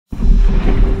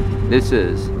This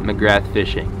is McGrath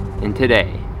Fishing, and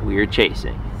today we are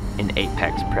chasing an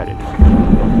apex predator.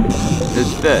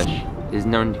 This fish is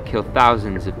known to kill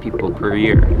thousands of people per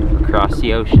year across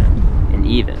the ocean and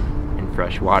even in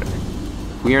fresh water.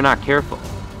 If we are not careful,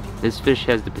 this fish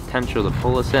has the potential to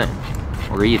pull us in,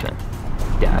 or even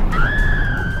death.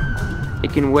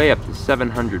 It can weigh up to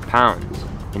 700 pounds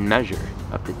and measure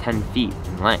up to 10 feet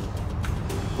in length.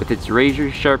 With its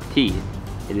razor-sharp teeth,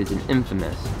 it is an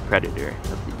infamous predator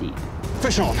of the deep.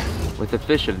 Fish on! With a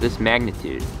fish of this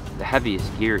magnitude, the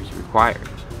heaviest gear is required.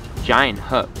 Giant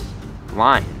hooks,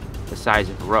 line the size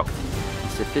of rope,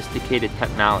 and sophisticated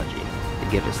technology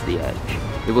to give us the edge.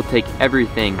 It will take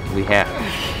everything we have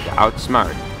to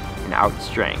outsmart and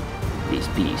outstrength these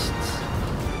beasts.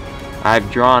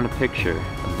 I've drawn a picture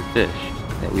of the fish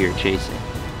that we are chasing.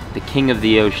 The king of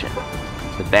the ocean,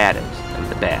 the baddest of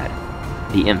the bad,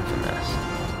 the infamous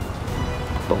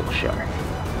bull shark.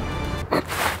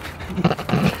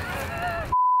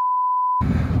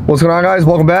 What's going on, guys?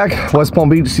 Welcome back. West Palm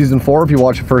Beach season 4. If you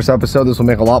watch the first episode, this will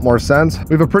make a lot more sense.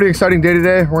 We have a pretty exciting day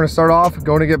today. We're going to start off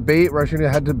going to get bait. We're actually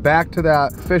going to head back to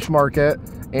that fish market,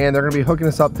 and they're going to be hooking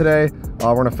us up today.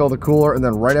 We're going to fill the cooler, and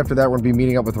then right after that, we're going to be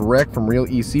meeting up with Rick from Real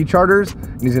EC Charters,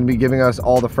 and he's going to be giving us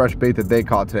all the fresh bait that they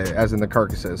caught today, as in the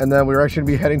carcasses. And then we're actually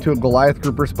going to be heading to a Goliath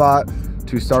grouper spot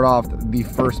to start off the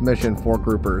first mission for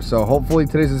groupers. So hopefully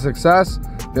today's a success.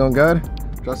 Feeling good?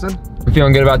 Justin? We're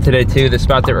feeling good about today too. The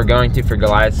spot that we're going to for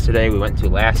Goliaths today, we went to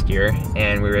last year,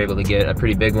 and we were able to get a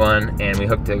pretty big one, and we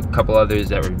hooked a couple others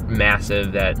that were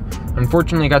massive that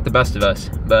unfortunately got the best of us.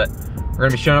 But we're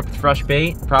gonna be showing up with fresh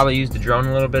bait, probably use the drone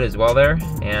a little bit as well there,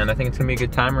 and I think it's gonna be a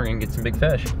good time. We're gonna get some big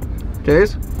fish.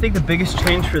 Jays? I think the biggest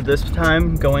change for this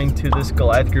time going to this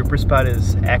Goliath grouper spot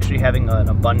is actually having an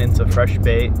abundance of fresh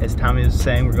bait. As Tommy was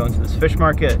saying, we're going to this fish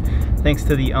market. Thanks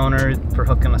to the owner for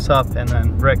hooking us up, and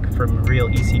then Rick from Real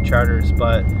EC Charters.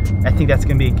 But I think that's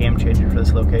gonna be a game changer for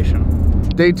this location.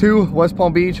 Day 2, West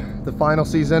Palm Beach, the final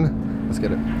season. Let's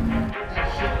get it.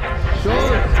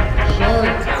 Short!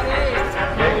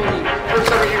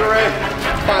 First ever Eagle Ray.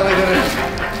 Finally did it.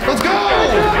 Let's go!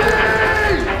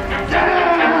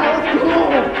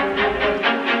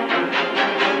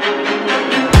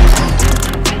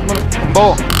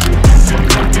 Bull.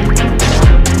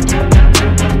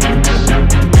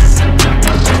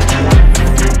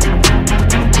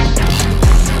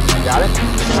 Got it?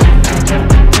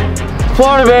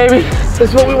 Florida, baby.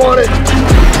 That's what we wanted.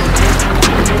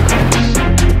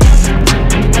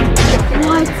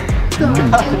 What the?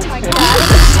 Oh my god.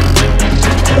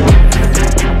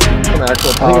 Some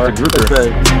actual power. I think it's a grouper.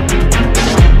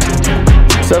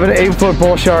 7 to 8 foot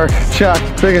bull shark. Check.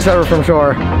 Biggest ever from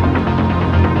shore.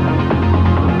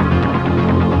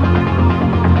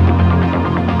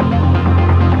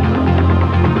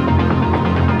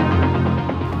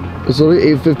 It's only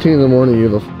 8:15 in the morning. You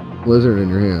have a lizard in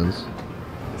your hands.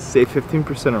 Save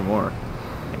 15% or more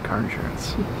in car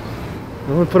insurance. I'm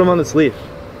gonna put them on this leaf.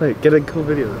 Wait, get a cool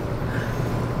video.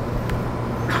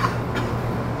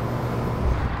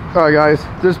 Alright guys,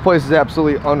 this place is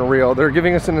absolutely unreal. They're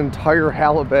giving us an entire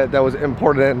halibut that was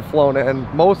imported and flown in.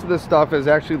 Most of this stuff is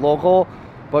actually local,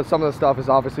 but some of the stuff is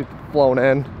obviously flown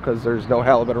in because there's no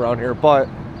halibut around here. But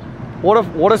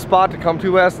what a spot to come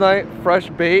to last night.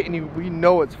 Fresh bait, and we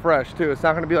know it's fresh too. It's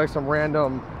not gonna be like some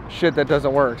random shit that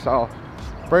doesn't work. So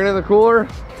bring it in the cooler,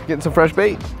 getting some fresh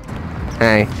bait.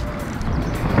 Hey.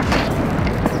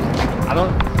 I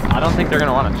don't think they're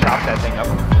gonna want to chop that thing up.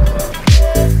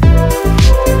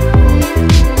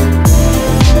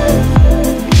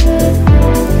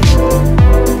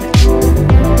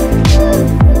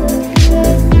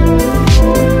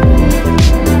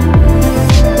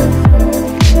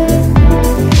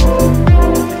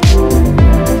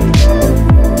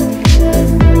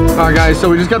 Alright guys, so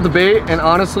we just got the bait, and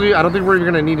honestly, I don't think we're even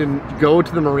gonna need to go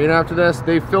to the marina after this.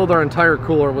 They filled our entire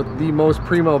cooler with the most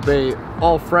primo bait,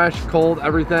 all fresh, cold,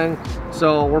 everything.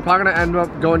 So we're probably gonna end up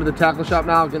going to the tackle shop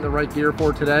now, getting the right gear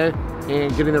for today,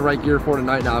 and getting the right gear for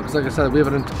tonight now. Because like I said, we have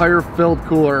an entire filled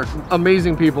cooler.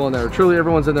 Amazing people in there. Truly,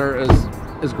 everyone's in there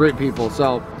is great people.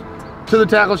 So to the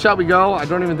tackle shop we go. I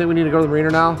don't even think we need to go to the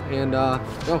marina now, and go.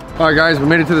 All right guys, we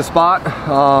made it to the spot.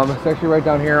 It's actually right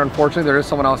down here. Unfortunately, there is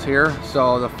someone else here,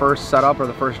 so the first setup or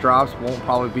the first drops won't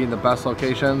probably be in the best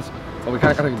locations, but we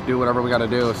kind of gotta do whatever we gotta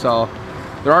do. So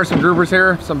there are some groupers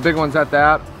here, some big ones at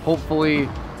that. Hopefully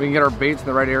we can get our baits in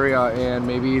the right area, and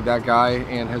maybe that guy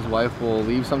and his wife will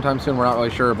leave sometime soon. We're not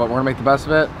really sure, but we're gonna make the best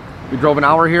of it. We drove an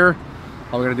hour here.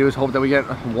 All we're gonna do is hope that we get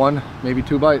 1, maybe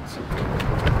 2 bites.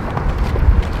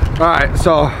 All right,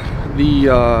 so the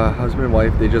husband and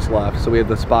wife, they just left, so we had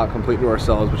the spot complete to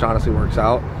ourselves, which honestly works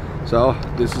out. So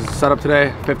this is the setup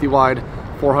today, 50 wide,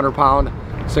 400 pound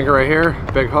sinker right here,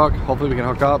 big hook. Hopefully we can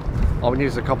hook up. All we need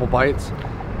is a couple bites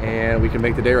and we can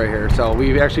make the day right here. So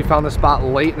we actually found this spot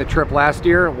late in the trip last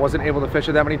year. Wasn't able to fish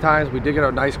it that many times. We did get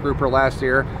a nice grouper last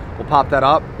year. We'll pop that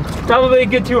up. Probably a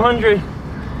good 200.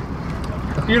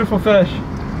 Beautiful fish.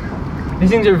 These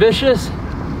things are vicious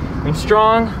and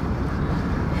strong.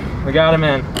 We got him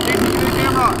in.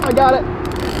 I got it.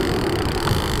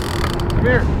 Come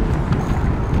here.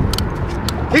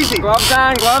 Casey. Gloves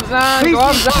on, gloves on, Casey,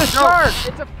 gloves on. it's a shark.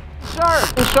 It's a shark.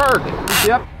 It's a shark.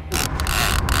 Yep.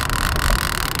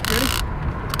 Ready?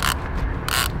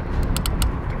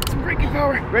 Some breaking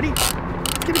power. Ready?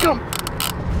 Let's get it going.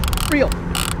 Reel.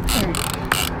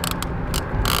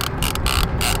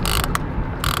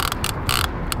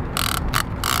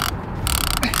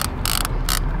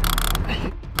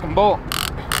 Come bolt.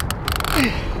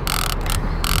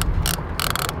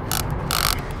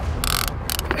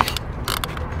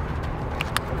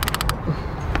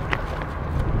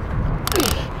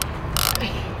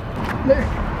 There.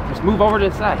 Just move over to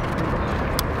the side.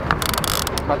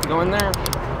 About to go in there.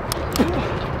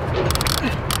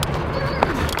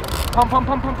 Pump, pump,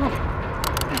 pump, pump, pump.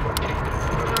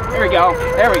 There we go.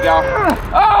 There we go.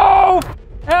 Oh!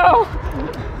 Hell!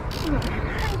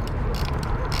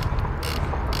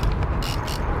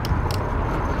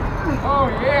 Oh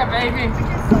yeah, baby.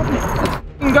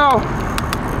 Let's go.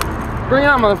 Bring it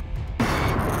on, mother.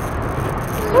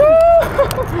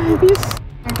 Woo! He's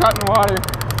caught in the water.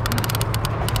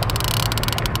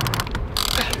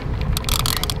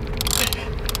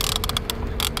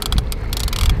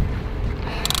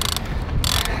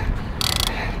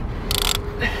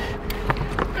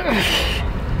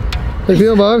 How you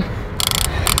feeling, bud?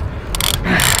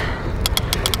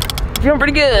 Feeling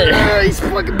pretty good. He's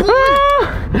fucking pulling.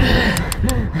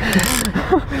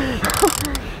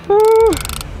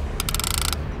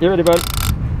 You ready, bud?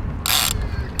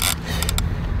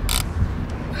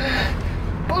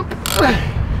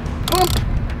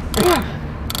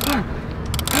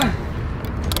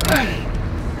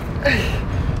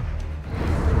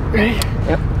 Ready?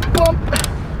 Yep. Bump.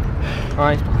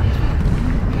 Alright.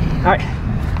 Alright.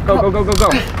 Go, go, go, go, go.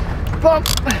 Bump.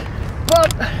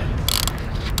 Bump.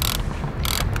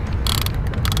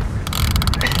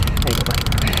 There you go, bud.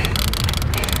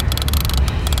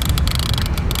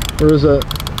 Where is it?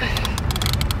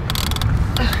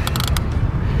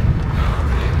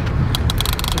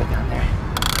 Right down there.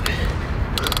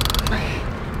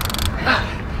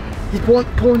 He's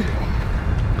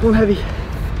pulling heavy.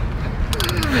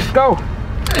 Let's go.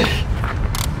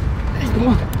 He's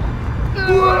pulling.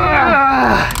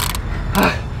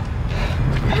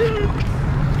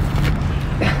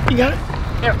 You got it?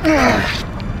 Yep.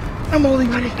 I'm holding,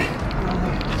 buddy.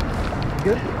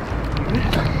 Good?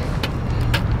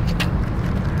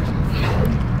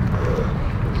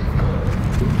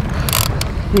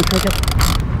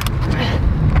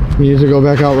 You need to go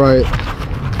back out right.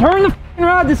 Turn the f***ing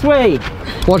rod this way.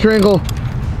 Watch your ankle.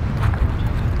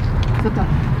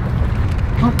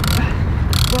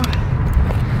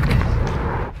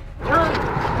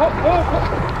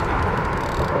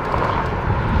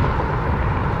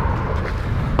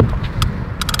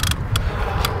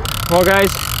 Well,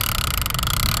 guys,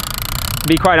 to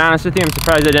be quite honest with you, I'm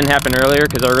surprised it didn't happen earlier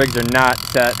because our rigs are not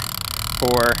set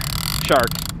for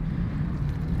sharks.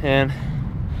 And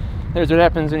there's what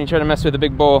happens when you try to mess with a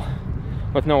big bull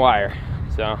with no wire.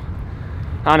 So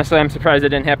honestly, I'm surprised it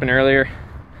didn't happen earlier.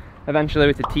 Eventually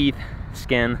with the teeth,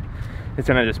 skin, it's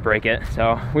gonna just break it.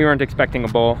 So we weren't expecting a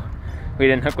bull. We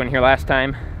didn't hook one here last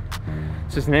time.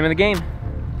 It's just the name of the game.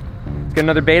 Let's get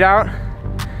another bait out.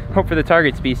 Hope for the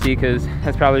target species, because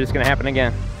that's probably just gonna happen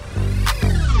again.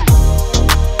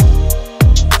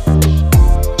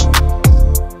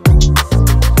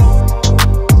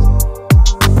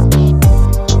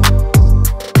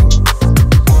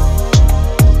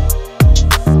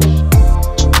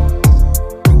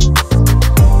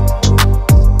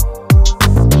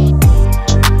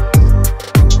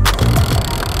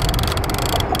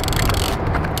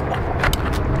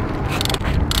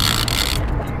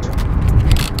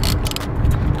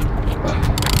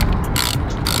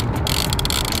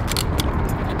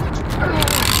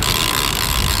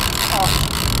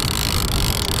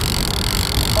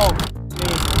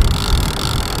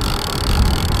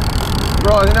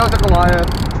 Bro, I think that was a Goliath.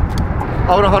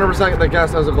 I would 100%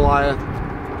 guess that was a Goliath.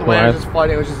 The way I was just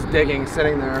fighting, it was just digging,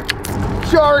 sitting there.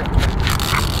 Shark!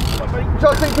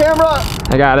 Justin, camera!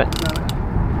 I got it.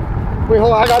 Wait,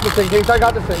 hold on, I got this thing, Case, I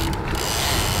got this thing.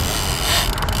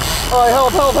 Alright,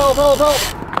 help, help, help, help, help!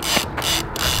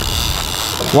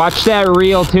 Watch that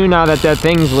reel too now that that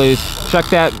thing's loose. check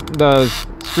the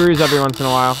screws every once in a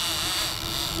while.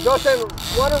 Justin,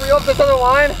 want to reel up this other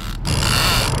line?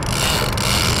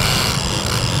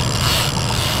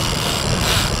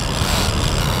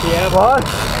 Yeah, what?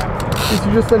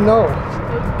 You just said no.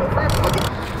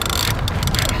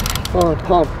 Oh,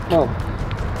 pump.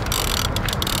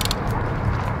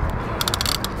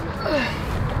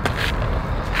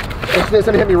 It's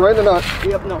gonna hit me right in the nut.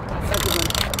 Yep, no, that's not good.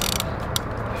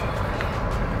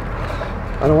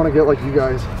 I don't want to get like you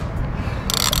guys.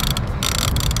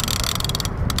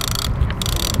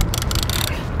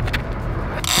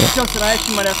 Justin, I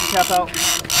actually might have to tap out.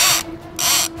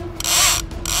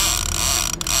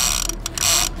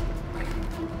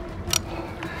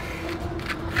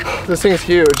 This thing's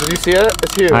huge. Did you see it?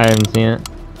 It's huge. I haven't seen it.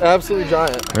 Absolutely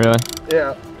giant. Really?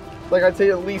 Yeah. Like I'd say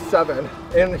at least 7.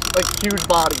 And like huge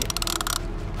body.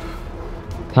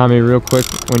 Tommy, real quick,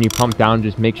 when you pump down,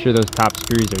 just make sure those top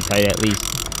screws are tight at least.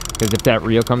 Because if that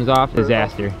reel comes off,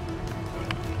 disaster.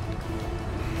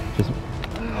 Just.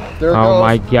 There it Oh goes.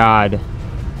 my God.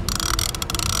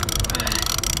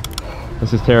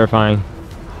 This is terrifying.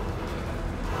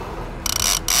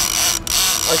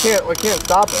 I can't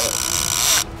stop it.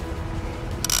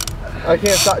 I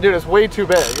can't stop. Dude, it's way too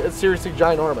big. It's seriously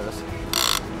ginormous.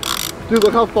 Dude,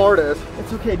 look how far it is.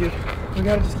 It's okay, dude. We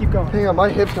gotta just keep going. Hang on, my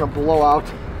hip's gonna blow out.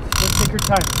 Let's take your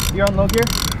time. You're on low gear?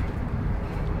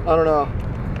 I don't know.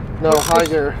 No, high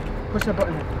gear. Push that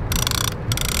button.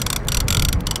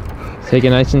 Take it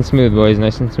nice and smooth, boys.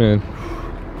 Nice and smooth.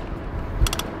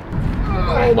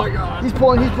 Oh my God. He's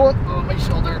pulling. Oh, my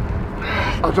shoulder.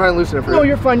 I'll try and loosen it for you. No,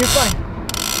 you're fine,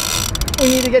 We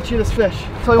need to get you this fish.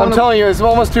 So I'm telling you, it's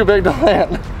almost too big to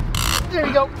land. There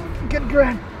you go. Good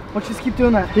grind. Let's just keep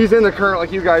doing that. He's in the current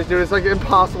like you guys do. It's like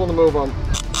impossible to move him.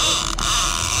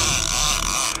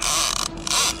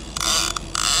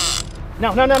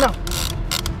 No.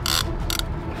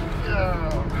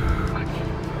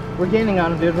 We're gaining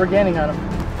on him, dude. We're gaining on him.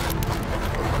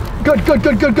 Good.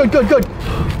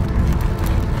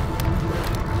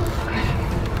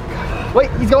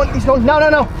 Wait, he's going.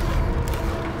 No.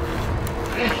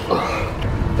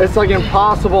 It's like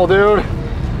impossible, dude.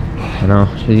 I know.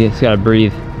 She's gotta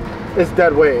breathe. It's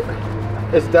dead weight.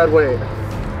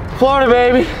 Florida,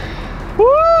 baby.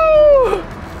 Woo!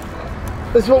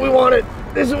 This is what we wanted.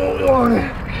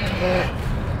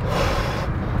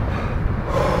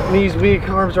 Knees weak,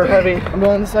 arms are heavy. I'm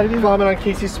going on the side of you. Vomit on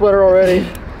Casey's sweater already.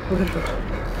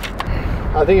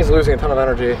 I think he's losing a ton of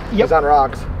energy. Yep. He's on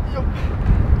rocks.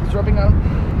 He's rubbing on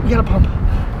him. You gotta pump.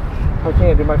 I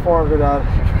can't, dude. My forearms are dead.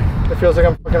 It feels like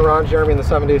I'm fucking Ron Jeremy in the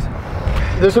 70s.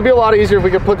 This would be a lot easier if we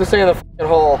could put this thing in the fucking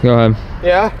hole. Go ahead.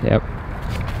 Yeah? Yep.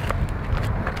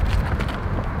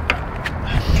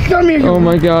 Come here. Oh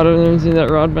my God, I've never seen that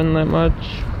rod bend that much.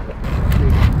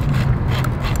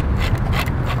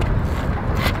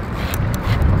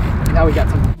 Now we got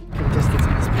some distance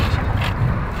on this pitch.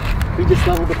 We just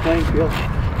leveled the playing field.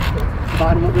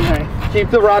 Bottom of the ninth. Keep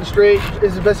the rod straight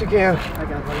as best you can. I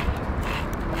got it, buddy.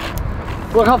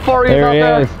 Look how far he is out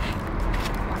there.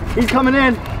 He's coming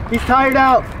in. He's tired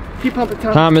out. Keep pumping,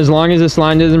 Tom. Tom, as long as this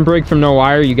line doesn't break from no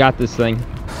wire, you got this thing.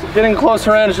 Getting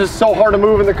closer in is just so hard to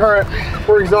move in the current.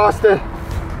 We're exhausted.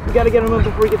 We gotta get him in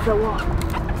before he gets that wall.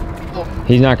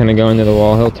 He's not gonna go into the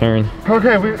wall, he'll turn.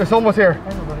 Okay, it's almost here.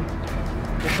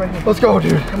 Right here. Let's go,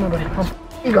 dude. Come on, buddy. Pump.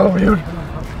 Go, dude.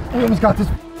 We almost got this.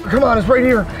 Come on, it's right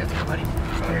here. Let's go, buddy.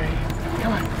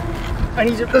 Come on. I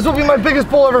need you. This will be my biggest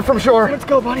pull ever from shore. Let's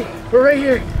go, buddy. We're right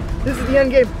here. This is the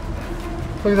end game.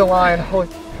 Look at the line. Holy.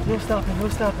 No stopping.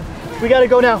 We gotta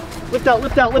go now. Lift out.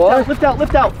 What? Lift out.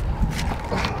 Walk back.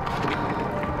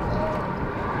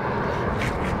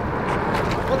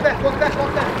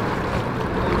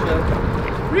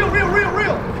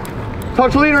 Reel.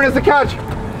 Touch leader is the catch.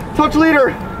 Touch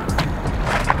leader.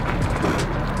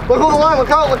 Look on the line.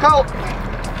 Look out.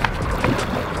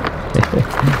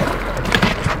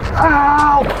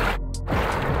 Ow!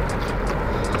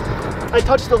 I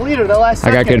touched the leader the last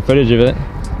second. I got good footage of it.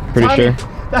 Pretty Tommy, sure.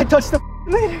 I touched the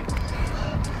leader.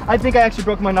 I think I actually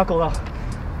broke my knuckle though.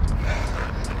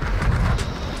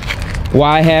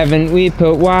 Why haven't we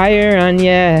put wire on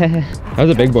yet? That was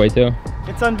a big boy too.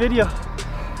 It's on video.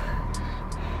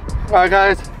 All right,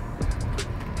 guys.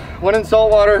 When in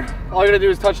saltwater, all you gotta do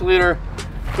is touch the leader.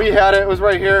 We had it. It was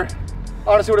right here.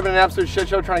 Honestly, it would have been an absolute shit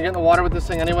show trying to get in the water with this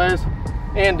thing anyways,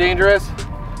 and dangerous.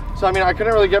 So I mean, I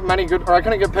couldn't really get I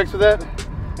couldn't get pics with it,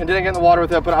 and didn't get in the water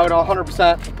with it. But I would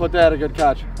 100% put that a good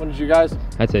catch. Wouldn't you guys?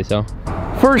 I'd say so.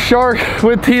 First shark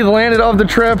with teeth landed of the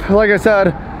trip. Like I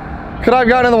said, could I have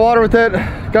gotten in the water with it?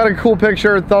 Got a cool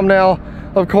picture, thumbnail,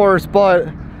 of course, but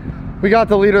We got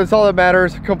the leader, that's all that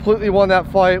matters. Completely won that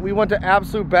fight. We went to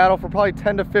absolute battle for probably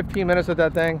 10 to 15 minutes with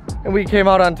that thing, and we came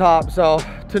out on top. So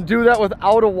to do that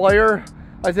without a wire,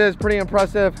 I say it's pretty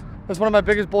impressive. That's one of my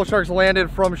biggest bull sharks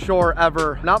landed from shore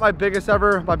ever. Not my biggest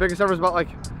ever. My biggest ever is about like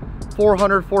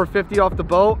 400, 450 off the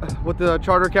boat, what the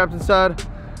charter captain said.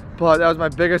 But that was my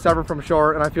biggest ever from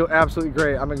shore, and I feel absolutely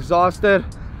great. I'm exhausted,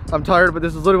 I'm tired, but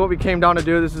this is literally what we came down to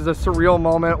do. This is a surreal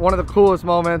moment, one of the coolest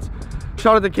moments.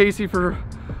 Shout out to Casey for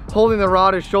holding the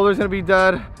rod. His shoulder's gonna be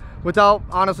dead. Without,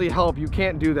 honestly, help, you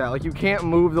can't do that. Like, you can't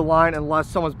move the line unless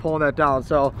someone's pulling that down.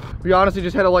 So we honestly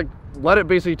just had to like let it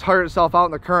basically tire itself out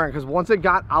in the current, because once it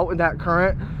got out in that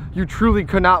current, you truly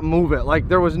could not move it. Like,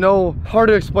 there was no, hard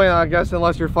to explain, I guess,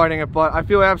 unless you're fighting it. But I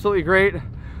feel absolutely great.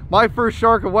 My first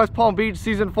shark of West Palm Beach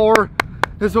season 4.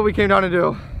 This is what we came down to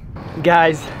do.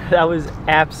 Guys, that was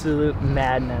absolute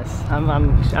madness.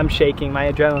 I'm shaking. My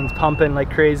adrenaline's pumping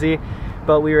like crazy.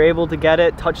 But we were able to get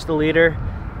it, touch the leader.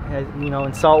 You know,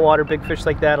 in saltwater, big fish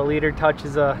like that, a leader touch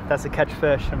is that's a catch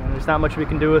fish. I mean, there's not much we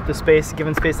can do with the space,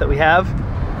 given space that we have.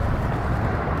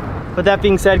 But that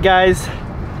being said, guys,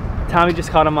 Tommy just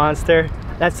caught a monster.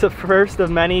 That's the first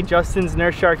of many. Justin's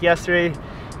nurse shark yesterday,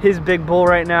 his big bull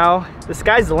right now. The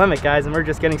sky's the limit, guys, and we're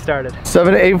just getting started.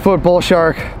 7 to 8 foot bull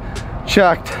shark,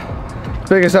 checked.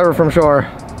 Biggest ever from shore.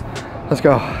 Let's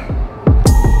go.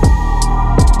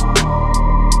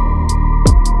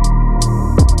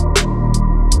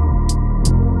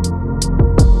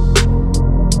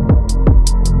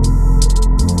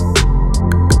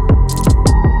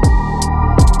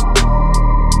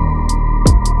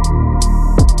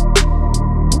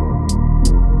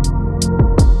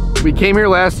 We came here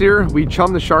last year, we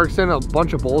chummed the sharks in, a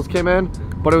bunch of bulls came in,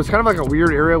 but it was kind of like a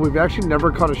weird area. We've actually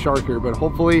never caught a shark here, but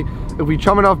hopefully if we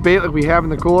chum enough bait like we have in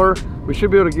the cooler, we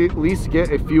should be able to at least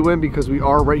get a few in, because we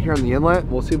are right here in the inlet.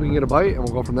 We'll see if we can get a bite and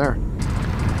we'll go from there.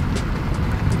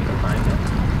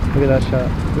 Look at that shot.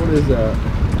 What is that?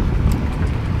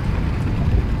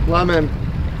 Lemon.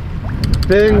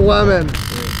 Big lemon.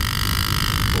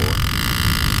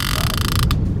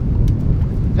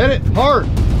 Hit it hard.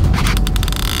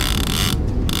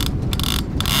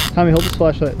 Tommy, hold this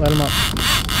flashlight, light him up.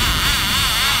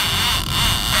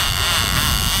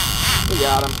 We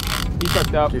got him. He's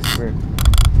hooked up. He's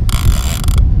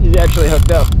actually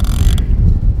hooked up.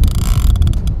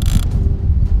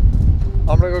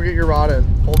 I'm gonna go get your rod in.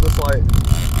 Hold this light.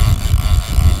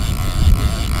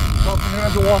 Well, you're gonna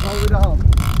have to walk all the way down.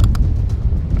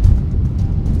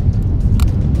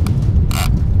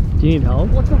 Do you need help?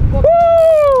 What the fuck?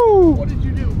 Woo! What did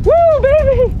you do? Woo,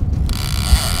 baby!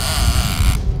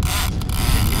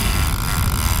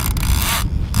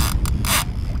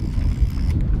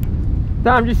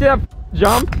 Tom, did you see that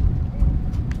jump?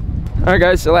 All right,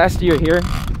 guys, so last year here,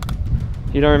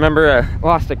 if you don't remember, I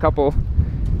lost a couple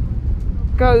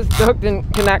because the hook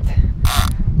didn't connect.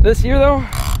 This year, though,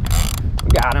 we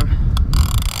got him.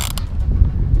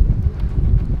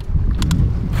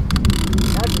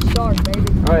 That's a shark,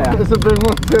 baby. Oh, yeah. It's a big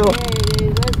one, too. Yeah, it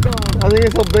is. Let's go. I think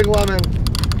it's a big lemon.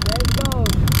 Let's go.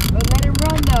 But let him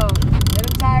run, though. Let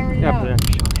him tire it Yeah, out. put it in.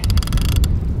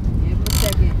 Give him a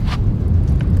second.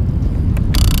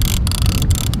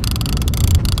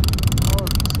 Oh,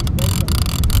 that's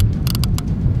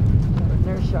a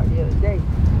nurse shark the other day.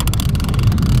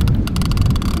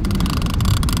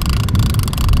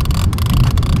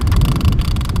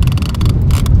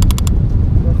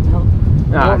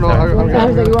 No, No, sorry. I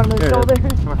was You want him on the shoulder?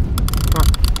 Come on,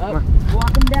 come on.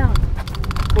 Walk him down.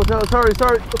 Well, sorry.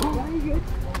 Yeah, you good.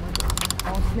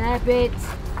 Don't snap it.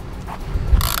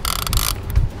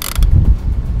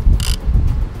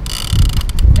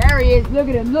 There he is. Look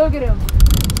at him. Look at him.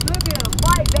 Look at him.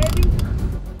 Fight, baby.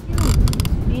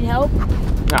 Need help?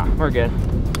 No, we're good.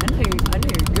 I know you're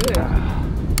good.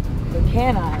 But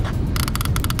can I?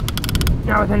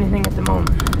 Not with anything at the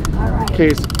moment. All right.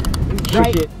 Case, He's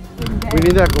right. we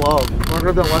need that glove. Want to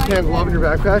grab that left-hand glove in your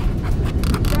backpack?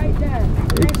 Right there.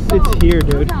 It's here,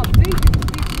 dude. Look how big this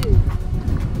fish is.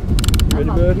 Ready, I'm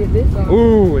about to bud? get this on.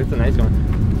 Ooh, it's a nice one.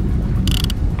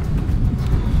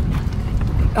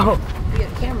 Oh. We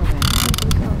got a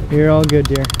cameraman. You're all good,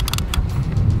 dear.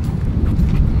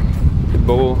 Good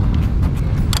bull.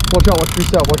 Watch out, watch your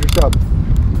step, watch your step.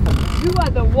 You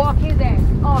have to walk his ass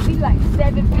off. He's like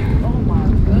 7 feet. Oh my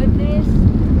goodness.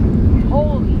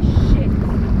 Holy shit.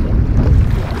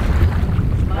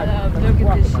 My love, look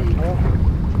at this shit.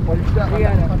 Watch your step.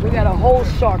 We got a whole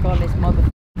shark on this mother.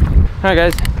 All right,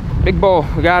 guys, big bull.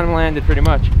 We got him landed pretty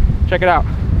much. Check it out.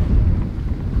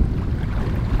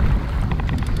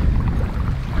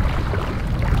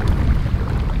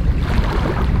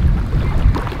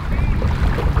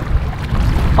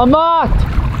 Unlocked!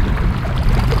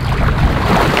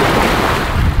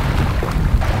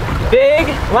 Big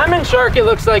lemon shark, it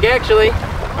looks like, actually.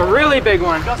 A really big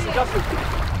one. Justin,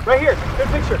 right here, good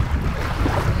picture.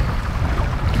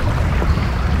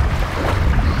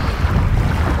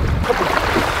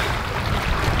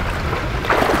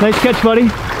 Nice catch, buddy.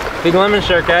 Big lemon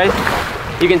shark, guys.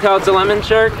 You can tell it's a lemon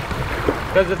shark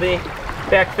because of the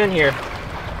back fin here.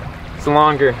 It's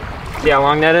longer. See how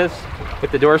long that is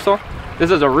with the dorsal?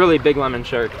 This is a really big lemon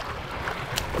shark.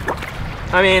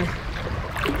 I mean,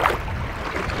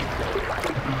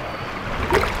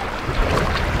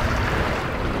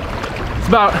 it's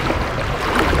about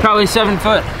probably 7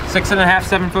 foot, 6.5,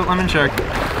 7 foot lemon shark.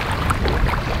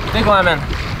 Big lemon.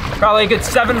 Probably a good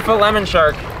 7 foot lemon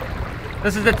shark.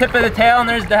 This is the tip of the tail and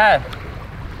there's the head.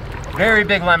 Very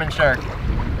big lemon shark.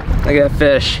 Look at that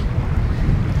fish.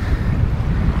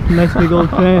 Nice big old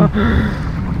fin.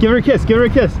 Give her a kiss, give her a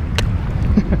kiss.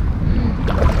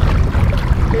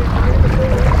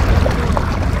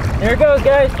 There it goes,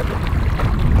 guys.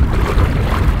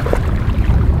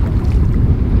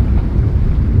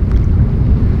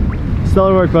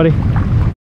 Stellar work, buddy.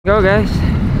 Go, guys.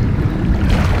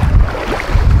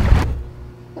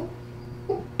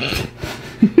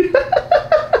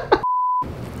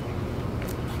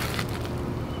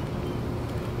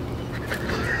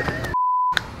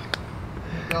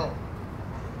 Go.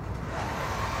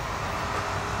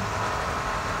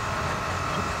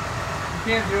 You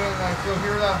can't do it, like, you'll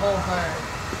hear that whole thing.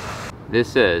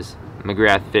 This is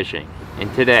McGrath Fishing,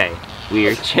 and today we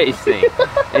are chasing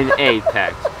an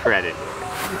apex predator.